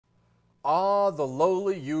Ah, the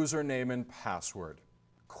lowly username and password.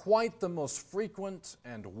 Quite the most frequent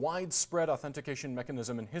and widespread authentication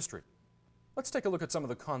mechanism in history. Let's take a look at some of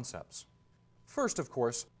the concepts. First, of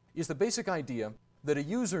course, is the basic idea that a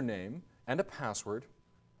username and a password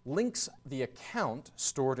links the account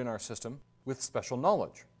stored in our system with special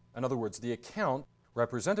knowledge. In other words, the account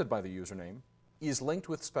represented by the username is linked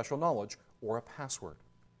with special knowledge or a password.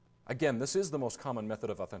 Again, this is the most common method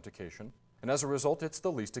of authentication, and as a result, it's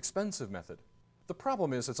the least expensive method. The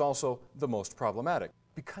problem is it's also the most problematic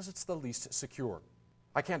because it's the least secure.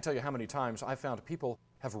 I can't tell you how many times I've found people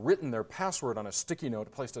have written their password on a sticky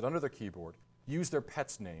note, placed it under their keyboard, used their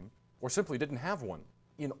pet's name, or simply didn't have one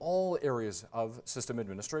in all areas of system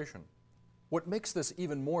administration. What makes this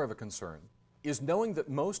even more of a concern is knowing that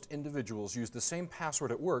most individuals use the same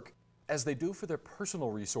password at work as they do for their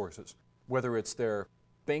personal resources, whether it's their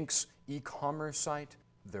bank's e-commerce site,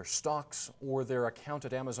 their stocks, or their account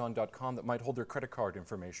at Amazon.com that might hold their credit card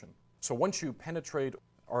information. So once you penetrate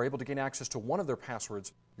or are able to gain access to one of their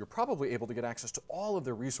passwords, you're probably able to get access to all of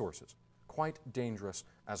their resources. Quite dangerous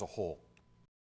as a whole.